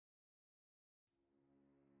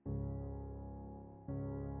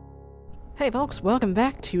Hey folks, welcome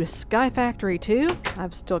back to Sky Factory 2.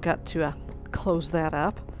 I've still got to close that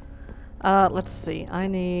up. Let's see, I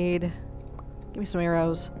need... Give me some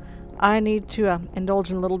arrows. I need to indulge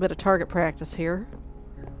in a little bit of target practice here.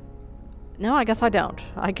 No, I guess I don't.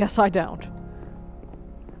 I guess I don't.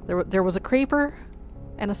 There was a creeper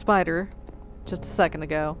and a spider just a second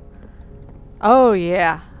ago. Oh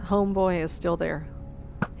yeah, homeboy is still there.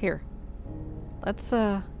 Here. Let's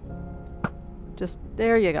just,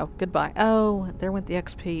 there you go. Goodbye. Oh, there went the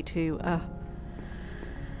XP too.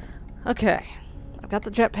 Okay. I've got the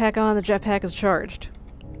jetpack on. The jetpack is charged.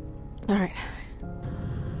 Alright.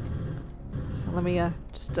 So let me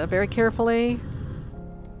just very carefully.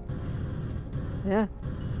 Yeah.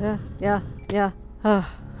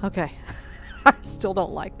 Okay. I still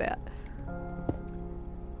don't like that.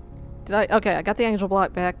 Did I? Okay, I got the angel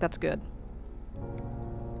block back. That's good.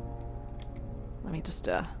 Let me just,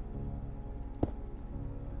 you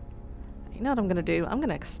know what I'm gonna do? I'm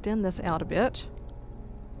gonna extend this out a bit.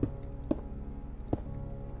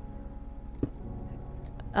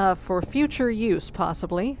 For future use,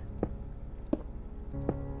 possibly.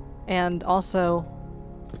 And also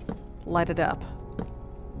light it up.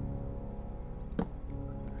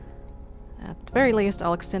 At the very least,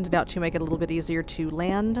 I'll extend it out to make it a little bit easier to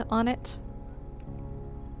land on it.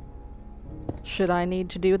 Should I need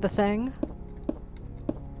to do the thing?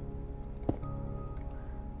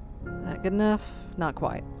 That good enough? Not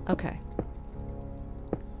quite. Okay.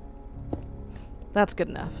 That's good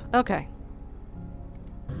enough. Okay.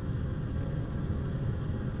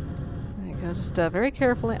 There you go. Just very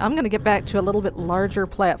carefully. I'm going to get back to a little bit larger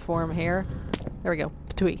platform here. There we go.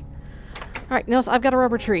 Patooey. Alright, notice I've got a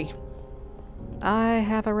rubber tree. I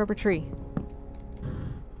have a rubber tree.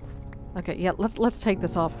 Okay, yeah, let's take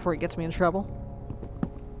this off before it gets me in trouble.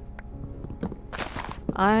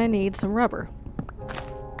 I need some rubber.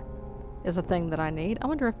 Is a thing that I need. I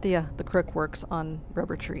wonder if the crook works on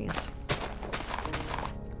rubber trees.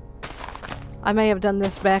 I may have done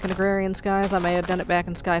this back in Agrarian Skies. I may have done it back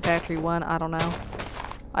in Sky Factory 1. I don't know.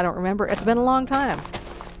 I don't remember. It's been a long time.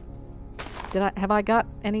 Have I got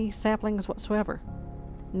any saplings whatsoever?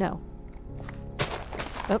 No.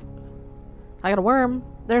 Oh. I got a worm.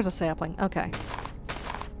 There's a sapling. Okay.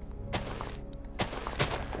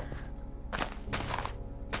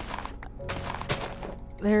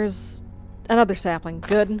 There's another sapling.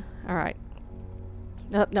 Good. Alright.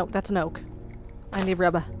 No, that's an oak. I need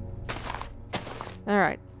rubber.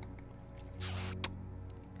 Alright.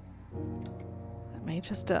 Let me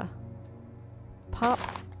just, pop.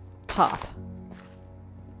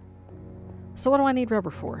 So what do I need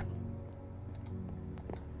rubber for?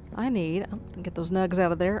 I need... Oh, get those nugs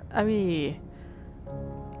out of there. I mean...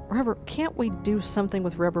 Rubber... Can't we do something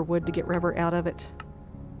with rubber wood to get rubber out of it?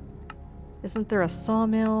 Isn't there a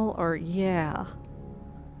sawmill? Or... Yeah.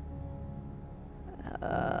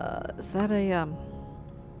 Is that a,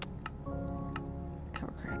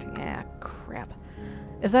 cover crafting. Ah, crap.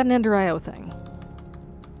 Is that an Ender IO thing?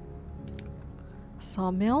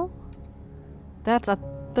 Sawmill? That's a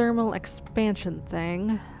thermal expansion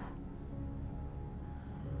thing.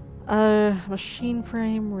 Machine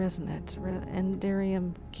frame, resonant,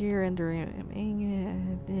 enderium gear, enderium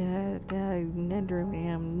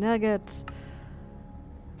nuggets,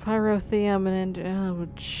 pyrotheum, and oh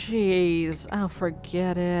jeez, oh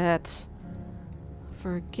forget it.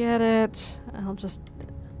 Forget it. I'll just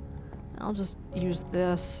use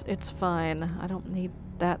this. It's fine. I don't need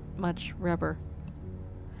that much rubber.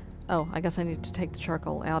 Oh, I guess I need to take the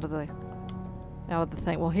charcoal out of the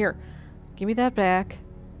thing. Well, here, give me that back.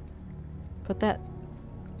 Put that...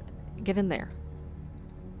 Get in there.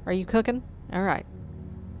 Are you cooking? Alright.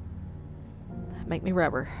 Make me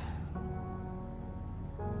rubber.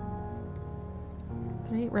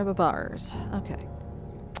 3 rubber bars. Okay.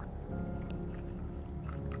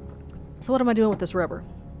 So what am I doing with this rubber?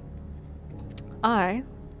 I'm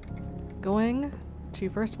going to,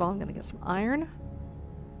 first of all, I'm going to get some iron.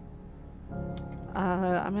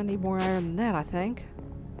 I'm going to need more iron than that, I think.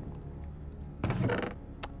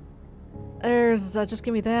 There's, just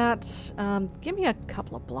give me that. Give me a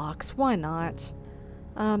couple of blocks. Why not?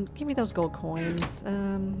 Give me those gold coins.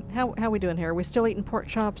 How we doing here? Are we still eating pork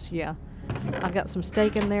chops? Yeah. I've got some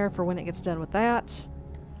steak in there for when it gets done with that.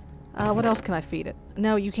 What else can I feed it?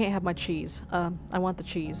 No, you can't have my cheese. I want the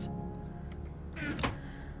cheese.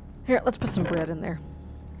 Here, let's put some bread in there.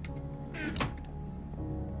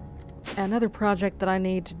 Another project that I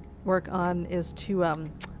need to work on is to,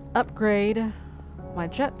 upgrade my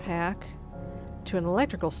jetpack to an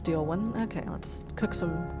electrical steel one. Okay, let's cook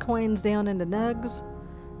some coins down into nugs.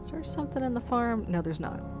 Is there something in the farm? No, there's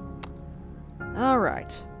not.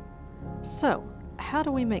 Alright. So, how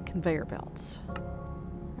do we make conveyor belts?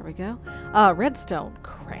 There we go. Redstone.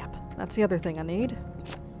 Crap. That's the other thing I need.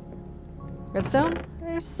 Redstone?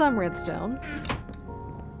 There's some redstone.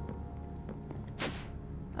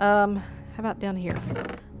 How about down here?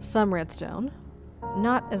 Some redstone.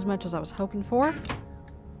 Not as much as I was hoping for.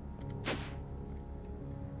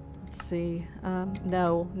 Let's see.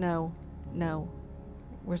 No, no, no.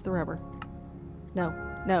 Where's the rubber? No,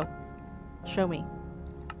 no. Show me.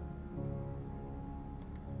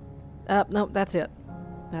 Nope, that's it.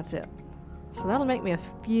 That's it. So that'll make me a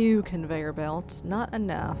few conveyor belts. Not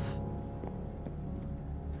enough.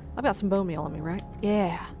 I've got some bone meal on me, right?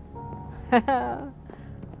 Yeah.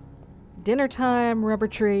 Dinner time, rubber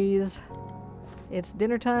trees. It's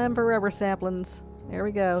dinner time for rubber saplings. There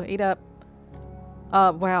we go. Eat up.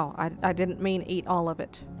 Wow. I didn't mean eat all of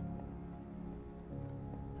it.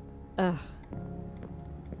 Ugh.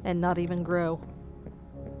 And not even grow.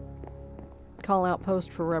 Call out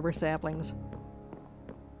post for rubber saplings.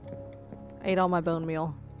 Ate all my bone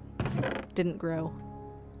meal. Didn't grow.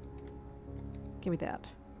 Give me that.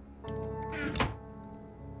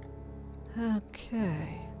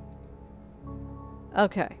 Okay.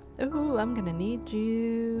 Okay. Ooh, I'm gonna need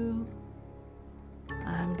you.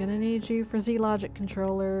 I'm gonna need you for Z-Logic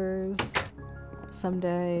controllers.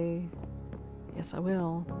 Someday. Yes, I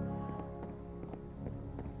will.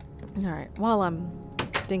 Alright, while I'm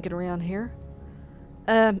dinking around here.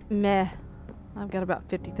 Meh. I've got about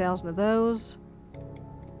 50,000 of those.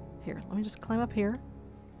 Here, let me just climb up here.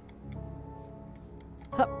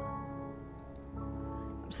 Hup.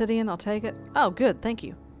 Obsidian, I'll take it. Oh, good, thank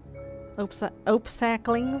you. Oak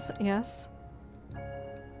sacklings, yes.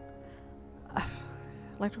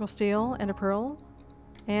 Electrical steel, ender pearl,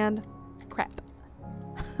 and crap.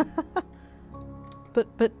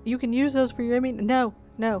 But you can use those for your aiming. No,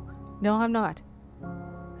 I'm not.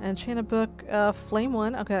 Enchanted book, flame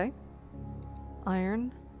one, okay.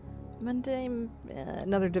 Iron. Mundane,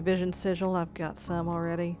 another division sigil, I've got some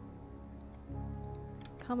already.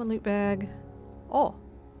 Common loot bag. Oh.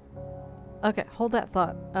 Okay, hold that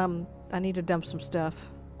thought. I need to dump some stuff.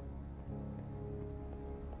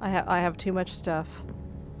 I have too much stuff.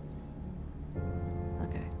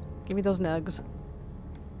 Okay. Give me those nugs.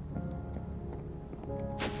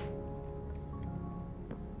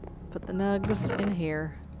 Put the nugs in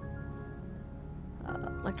here.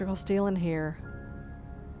 Electrical steel in here.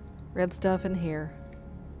 Red stuff in here.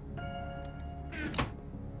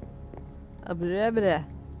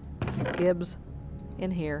 Gibbs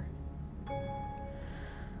in here.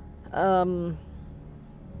 I'll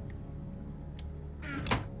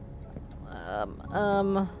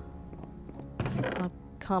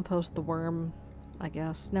compost the worm, I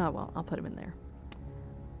guess. No, I won't. I'll put him in there.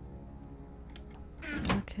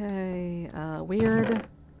 Okay, weird.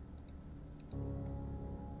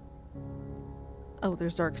 Oh,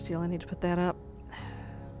 there's dark steel. I need to put that up.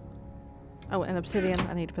 Oh, and obsidian.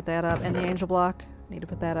 I need to put that up. And the angel block. I need to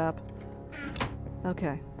put that up.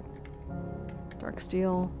 Okay. Dark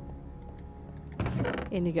steel.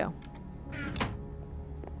 In you go.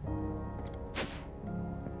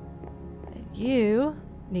 And you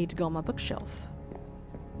need to go on my bookshelf.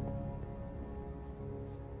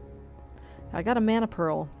 I got a mana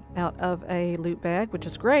pearl out of a loot bag, which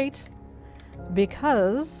is great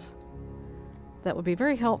because that would be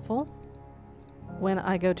very helpful when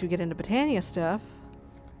I go to get into Britannia stuff.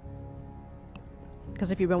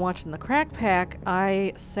 Because if you've been watching the Crack Pack,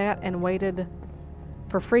 I sat and waited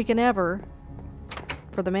for freaking ever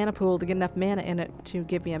for the mana pool to get enough mana in it to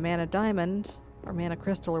give me a mana diamond or mana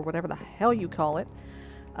crystal or whatever the hell you call it.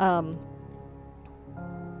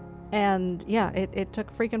 And yeah, it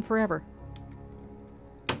took freaking forever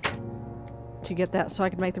to get that so I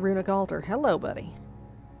could make the runic altar. Hello, buddy.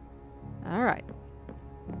 Alright.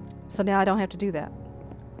 So now I don't have to do that.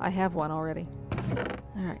 I have one already.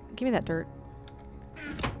 Alright, give me that dirt.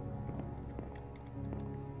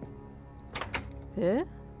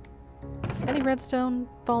 Any redstone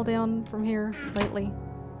fall down from here lately?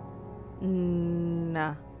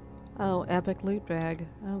 Nah. Oh, epic loot bag.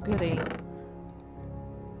 Oh, goody.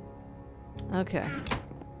 Okay.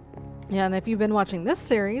 Yeah, and if you've been watching this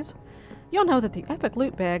series, you'll know that the epic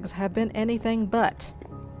loot bags have been anything but.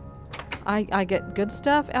 I get good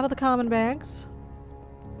stuff out of the common bags.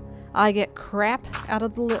 I get crap out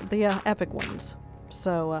of the epic ones.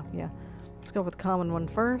 So, yeah. Let's go with the common one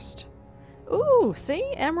first. Ooh,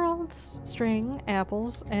 see? Emeralds, string,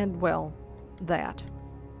 apples, and, well, that.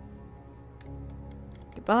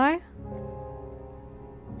 Goodbye.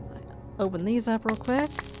 Open these up real quick.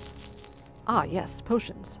 Ah, yes,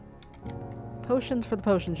 potions. Potions for the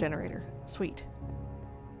potion generator. Sweet.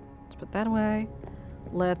 Let's put that away.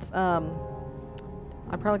 Let's, I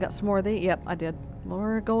probably got some more of these. Yep, I did.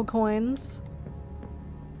 More gold coins.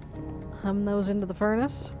 Hum those into the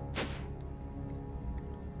furnace.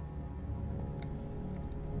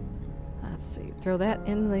 Let's see. Throw that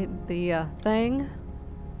in the thing.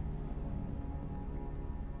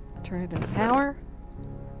 Turn it into power.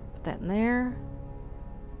 Put that in there.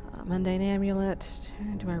 Mundane amulet.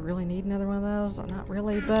 Do I really need another one of those? Not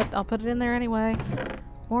really, but I'll put it in there anyway.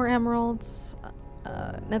 More emeralds.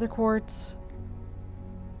 Nether quartz.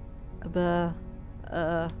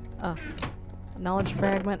 Knowledge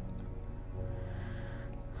fragment.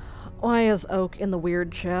 Why is oak in the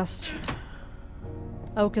weird chest?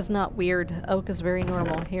 Oak is not weird. Oak is very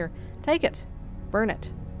normal. Here, take it. Burn it.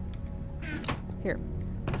 Here,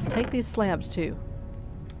 take these slabs too.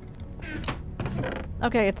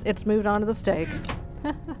 Okay, it's moved on to the stake.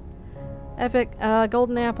 Epic,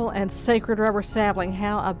 golden apple and sacred rubber sapling.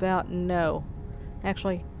 How about no?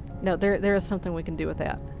 Actually, no, there is something we can do with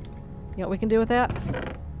that. You know what we can do with that?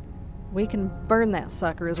 We can burn that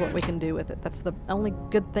sucker is what we can do with it. That's the only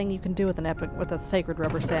good thing you can do with an epic, with a sacred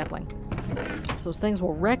rubber sapling. So those things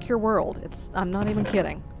will wreck your world. I'm not even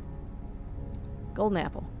kidding. Golden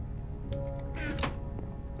apple.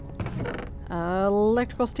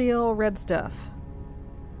 Electrical steel, red stuff.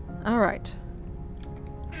 Alright.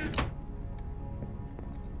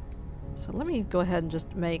 So let me go ahead and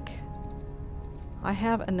just make... I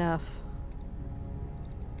have enough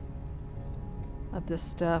of this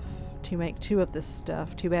stuff to make 2 of this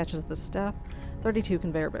stuff. 2 batches of this stuff. 32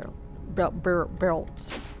 conveyor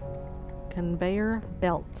belts. Conveyor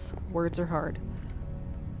belts. Words are hard.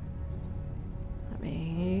 Let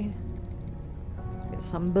me get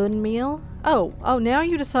some bone meal. Oh, now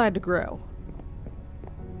you decide to grow.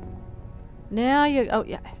 Now you... Oh,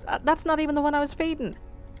 yeah. That's not even the one I was feeding.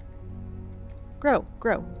 Grow,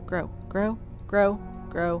 grow, grow, grow, grow,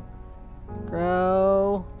 grow,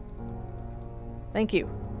 grow. Thank you.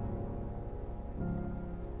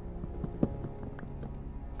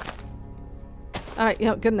 Alright, you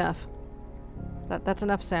know, good enough. That's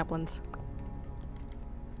enough saplings.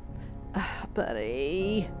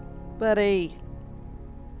 Buddy. Buddy.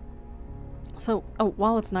 So,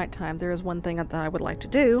 while it's nighttime, there is one thing that I would like to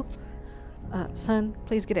do. Son,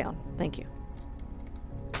 please get down. Thank you.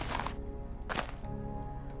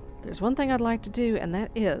 There's one thing I'd like to do, and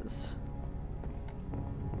that is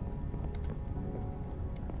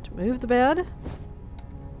to move the bed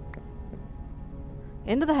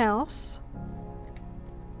into the house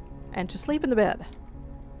and to sleep in the bed.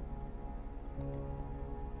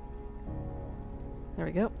 There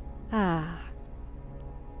we go. Ah.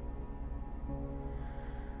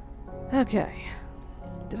 Okay.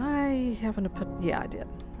 Did I happen to put... Yeah, I did.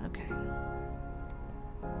 Okay.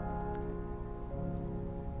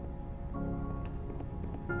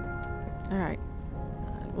 Alright.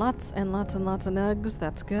 Lots and lots and lots of nugs.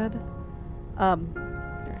 That's good.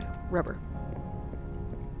 Rubber.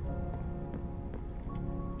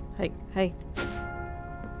 Hey, hey.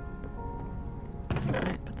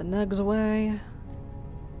 Alright, put the nugs away.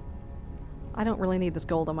 I don't really need this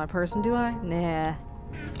gold on my person, do I? Nah.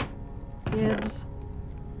 Gibbs.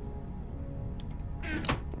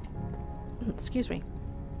 Excuse me.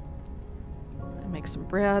 Make some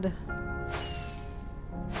bread.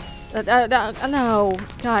 No,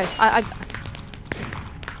 guys, I've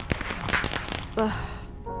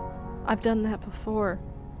done that before.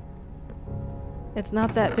 It's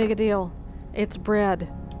not that big a deal. It's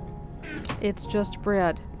bread. It's just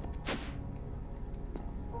bread.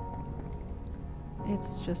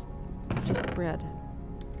 It's just bread.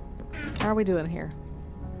 How are we doing here?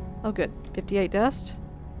 Oh, good. 58 dust.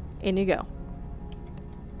 In you go.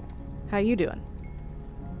 How you doing?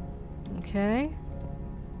 Okay.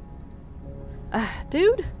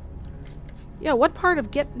 Dude? Yo, what part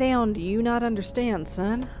of get down do you not understand,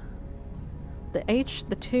 son? The H,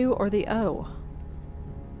 the 2, or the O?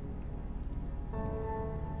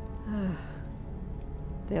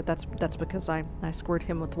 Yeah, that's because I squirt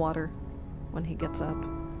him with water when he gets up.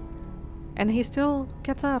 And he still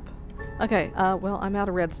gets up. Okay, well, I'm out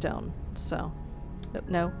of redstone, so...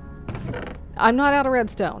 No. I'm not out of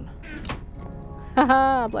redstone.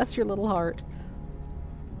 Haha, bless your little heart.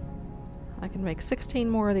 I can make 16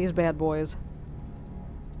 more of these bad boys.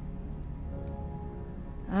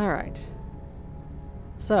 Alright.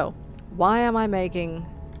 So, why am I making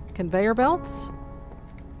conveyor belts?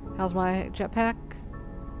 How's my jetpack?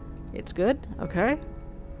 It's good? Okay.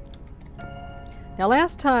 Now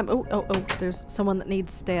last time... Oh, there's someone that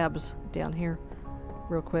needs stabs down here.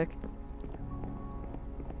 Real quick.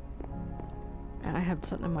 And I have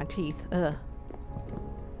something in my teeth. Ugh.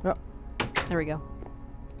 Oh, There we go.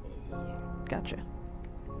 Gotcha.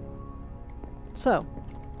 So,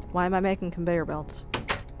 why am I making conveyor belts?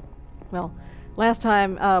 Well, last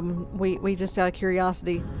time, we just out of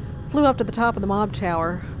curiosity flew up to the top of the mob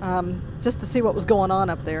tower, just to see what was going on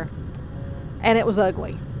up there. And it was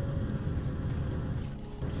ugly.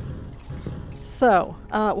 So,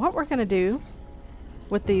 what we're gonna do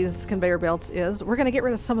with these conveyor belts is we're gonna get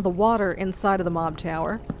rid of some of the water inside of the mob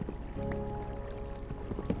tower.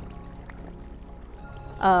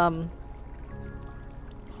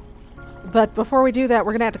 But before we do that,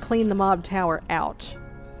 we're gonna have to clean the mob tower out.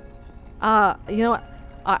 You know what?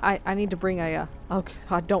 I need to bring a, oh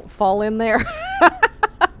God, don't fall in there.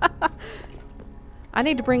 I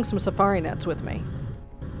need to bring some safari nets with me.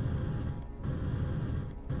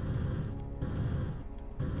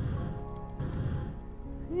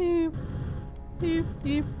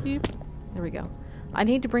 There we go. I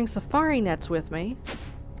need to bring safari nets with me,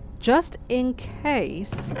 just in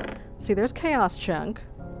case. See, there's Chaos Chunk.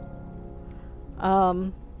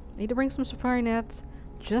 Need to bring some safari nets,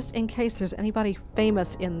 just in case there's anybody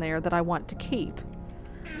famous in there that I want to keep.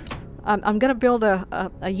 I'm gonna build a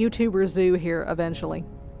YouTuber zoo here eventually.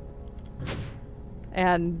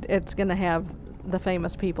 And it's gonna have the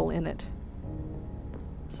famous people in it.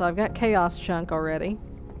 So I've got Chaos Chunk already.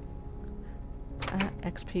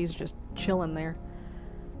 XP's just chilling there.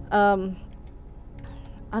 I'm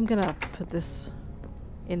gonna put this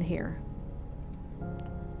in here.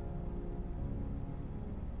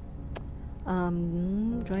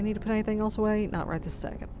 Do I need to put anything else away? Not right this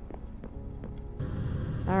second.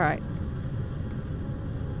 Alright.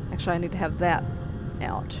 Actually, I need to have that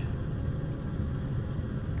out.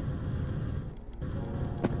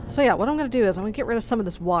 So yeah, what I'm going to do is I'm going to get rid of some of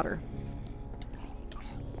this water.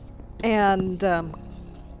 And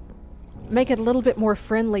make it a little bit more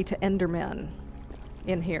friendly to Endermen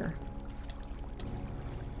in here.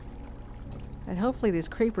 And hopefully these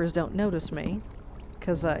creepers don't notice me.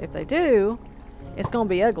 Because if they do, it's going to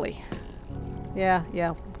be ugly.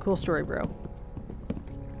 Yeah, cool story, bro.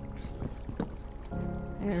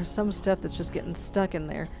 There's some stuff that's just getting stuck in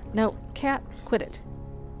there. No, cat, quit it.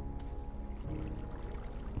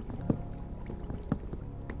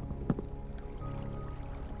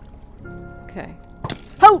 Okay.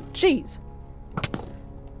 Oh, jeez!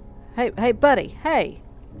 Hey, buddy, hey!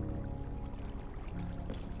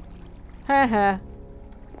 Haha.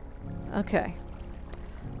 Okay.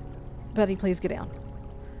 Buddy, please get down.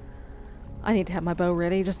 I need to have my bow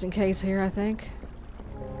ready just in case here, I think.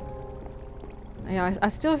 Yeah, I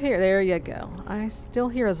still hear... There you go. I still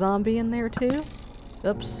hear a zombie in there, too.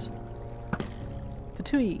 Oops.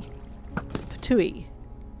 Patooey. Patooey.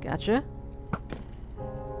 Gotcha.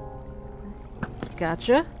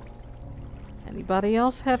 Gotcha. Anybody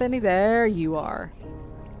else have any? There you are.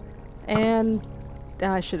 And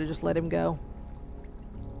I should have just let him go.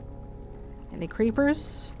 Any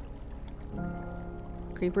creepers?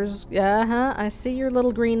 Creepers? Uh-huh. I see your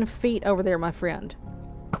little green feet over there, my friend.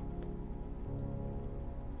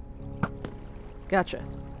 Gotcha.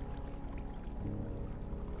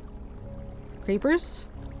 Creepers?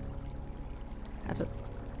 That's a...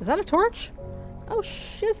 Is that a torch? Oh,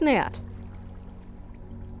 shiznat.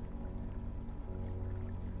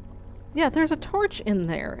 Yeah, there's a torch in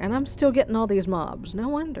there, and I'm still getting all these mobs. No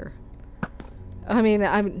wonder. I mean,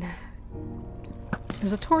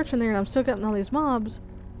 there's a torch in there, and I'm still getting all these mobs.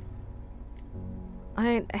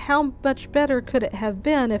 How much better could it have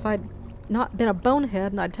been if I'd not been a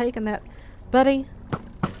bonehead and I'd taken that... Buddy?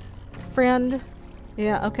 Friend?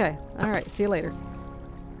 Yeah, okay. Alright, see you later.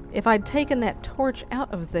 If I'd taken that torch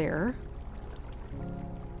out of there...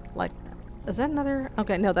 Like, is that another...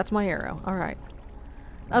 Okay, no, that's my arrow. Alright.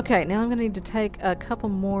 Okay, now I'm gonna need to take a couple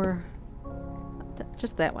more...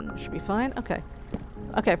 Just that one should be fine. Okay.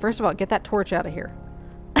 Okay, first of all, get that torch out of here.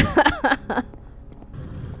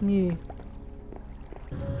 Yeah.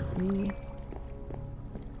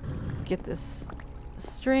 Get this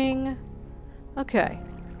string. Okay.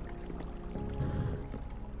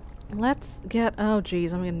 Let's get... Oh,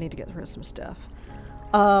 geez, I'm gonna need to get rid of some stuff.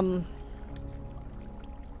 I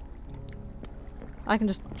can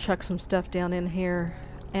just chuck some stuff down in here,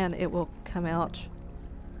 and it will come out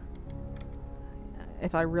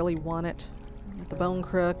if I really want it. The bone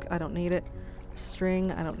crook, I don't need it.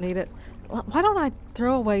 String, I don't need it. Why don't I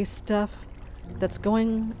throw away stuff that's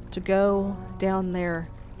going to go down there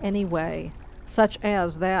anyway? Such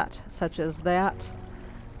as that, such as that,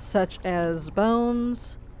 such as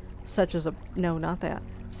bones, such as a... No, not that.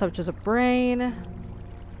 Such as a brain,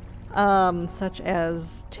 such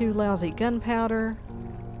as 2 lousy gunpowder.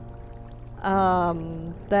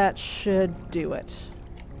 That should do it.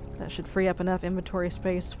 That should free up enough inventory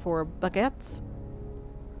space for buckets.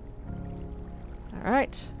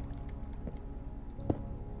 Alright.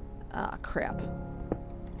 Ah, crap.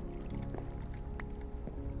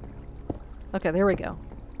 Okay, there we go.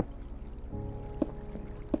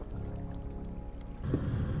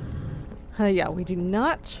 Yeah, we do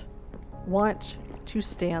not want to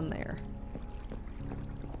stand there.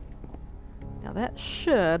 Now that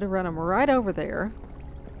should run them right over there.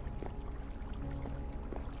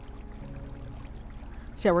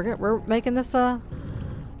 So yeah, we're making this a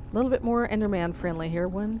little bit more Enderman friendly here.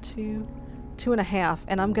 1, 2, 2.5,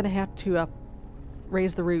 and I'm gonna have to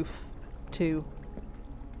raise the roof to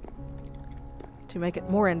make it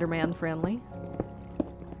more Enderman friendly.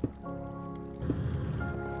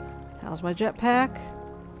 How's my jetpack?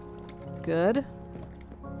 Good.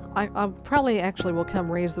 I probably actually will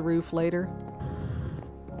come raise the roof later.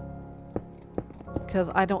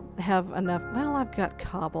 Because I don't have enough. Well, I've got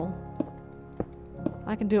cobble.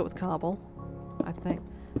 I can do it with cobble, I think.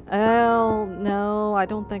 Well, no, I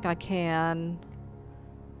don't think I can.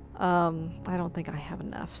 I don't think I have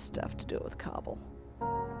enough stuff to do it with cobble.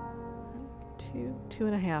 2,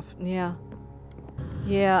 2.5. Yeah.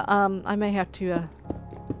 Yeah, I may have to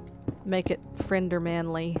make it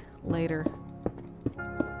friendermanly later.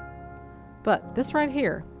 But this right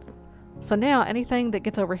here. So now anything that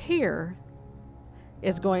gets over here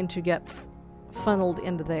is going to get funneled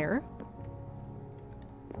into there.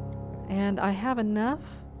 And I have enough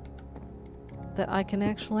that I can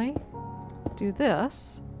actually do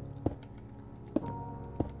this.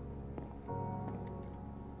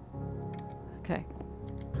 Okay.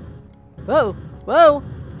 Whoa! Whoa!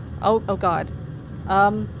 Oh, oh god.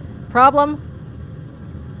 Problem?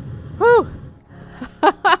 Whew!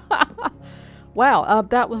 Wow,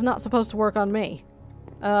 that was not supposed to work on me.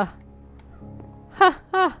 Ha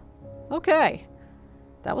ha! Okay.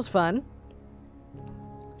 That was fun.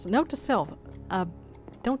 So note to self,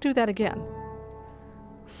 don't do that again.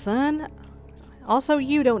 Son, also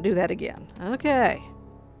you don't do that again. Okay.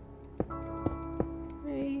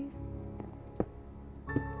 3.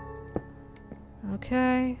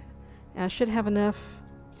 Okay. And I should have enough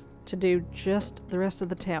to do just the rest of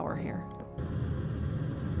the tower here.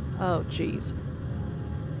 Oh, jeez.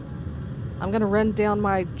 I'm gonna run down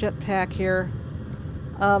my jetpack here.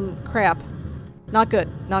 Crap. Not good.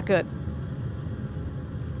 Not good.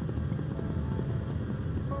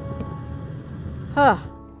 Huh.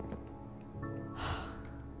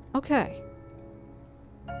 Okay.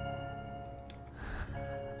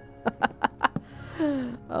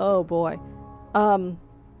 Oh boy.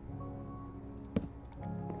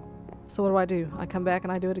 So what do? I come back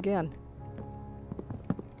and I do it again.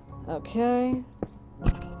 Okay.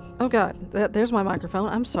 Oh god, there's my microphone.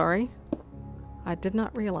 I'm sorry. I did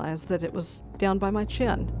not realize that it was down by my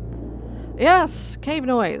chin. Yes! Cave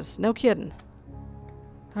noise. No kidding.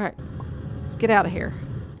 Alright. Let's get out of here.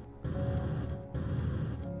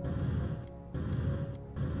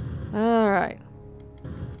 Alright.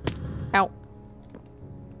 Ow.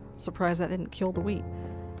 Surprised that didn't kill the wheat.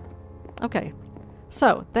 Okay.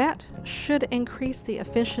 So, that should increase the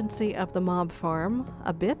efficiency of the mob farm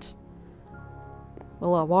a bit.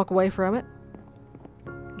 We'll walk away from it.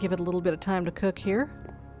 Give it a little bit of time to cook here.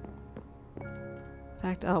 In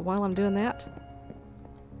fact, while I'm doing that...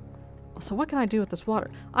 So what can I do with this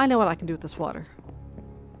water? I know what I can do with this water.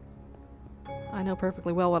 I know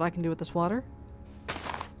perfectly well what I can do with this water.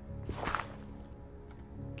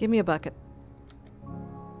 Give me a bucket.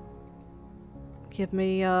 Give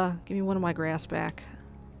me one of my grass back.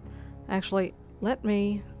 Actually, let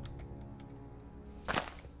me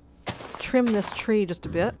trim this tree just a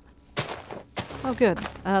bit. Oh, good.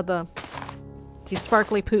 The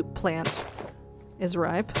sparkly poop plant is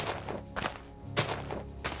ripe.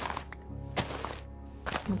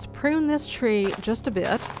 Let's prune this tree just a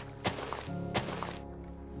bit.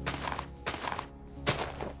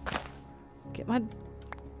 Get my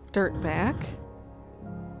dirt back.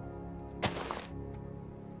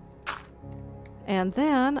 And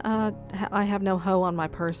then, I have no hoe on my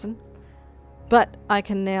person, but I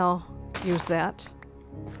can now use that.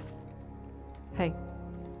 Hey.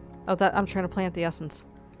 Oh, I'm trying to plant the essence.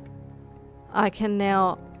 I can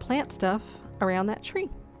now plant stuff around that tree.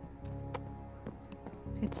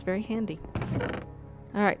 It's very handy.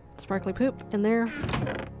 Alright, sparkly poop in there.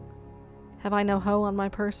 Have I no hoe on my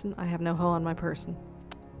person? I have no hoe on my person.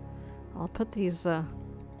 I'll put these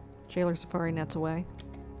jailer safari nets away.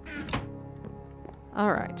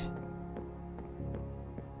 Alright.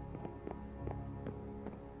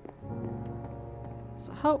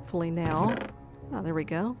 So hopefully now... Oh, there we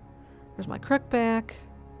go. There's my crook back.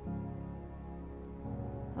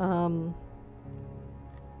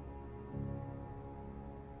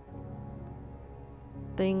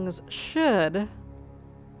 Things should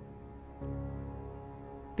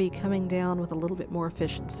be coming down with a little bit more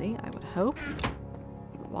efficiency, I would hope.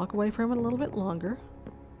 So walk away from it a little bit longer.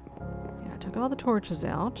 Yeah, I took all the torches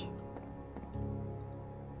out.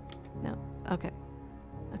 No, okay.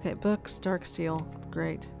 Okay, books, dark steel,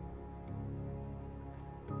 great.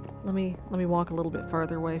 Let me walk a little bit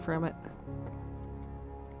farther away from it.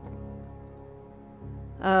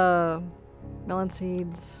 Melon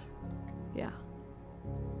seeds. Yeah.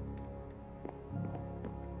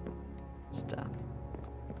 Just,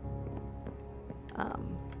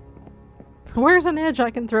 where's an edge I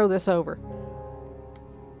can throw this over?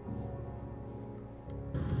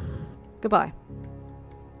 Goodbye.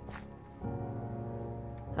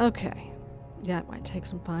 Okay. Yeah, it might take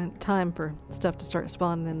some time for stuff to start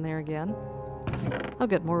spawning in there again. Oh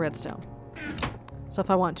good, more redstone. So if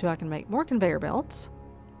I want to, I can make more conveyor belts.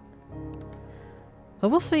 But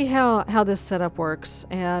we'll see how this setup works,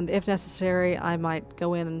 and if necessary, I might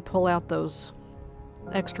go in and pull out those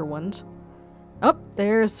extra ones. Oh,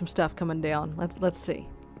 there's some stuff coming down. Let's see.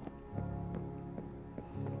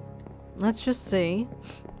 Let's just see.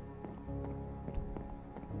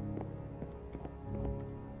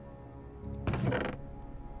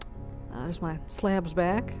 There's my slabs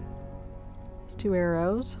back. There's 2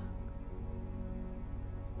 arrows.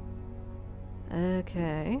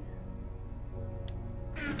 Okay.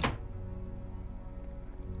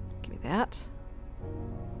 Give me that.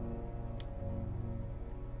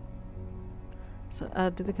 So,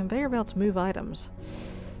 do the conveyor belts move items?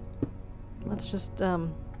 Let's just, oh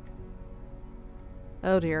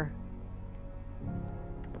dear.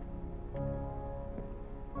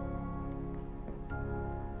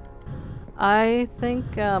 I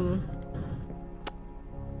think, oh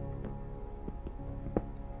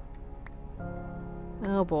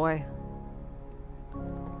boy.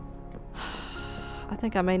 I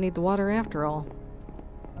think I may need the water after all.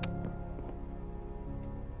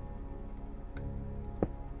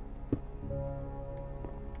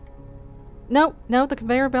 No, no, the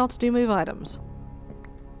conveyor belts do move items.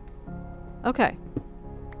 Okay.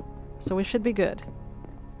 So we should be good.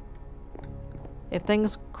 If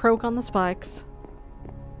things croak on the spikes,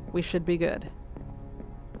 we should be good.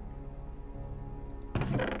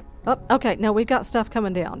 Oh, okay, no, we've got stuff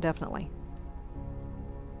coming down, definitely.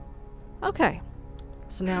 Okay.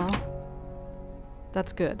 So now,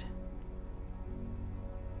 that's good.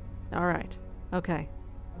 Alright. Okay.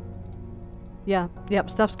 Yeah, yep,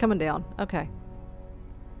 stuff's coming down. Okay.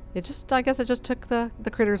 It just, I guess it just took the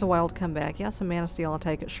critters a while to come back. Yeah, some mana steel, I'll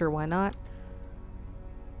take it. Sure, why not?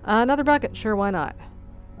 Another bucket. Sure, why not?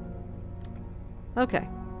 Okay.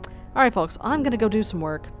 Alright, folks, I'm gonna go do some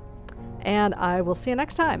work. And I will see you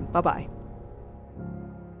next time. Bye-bye.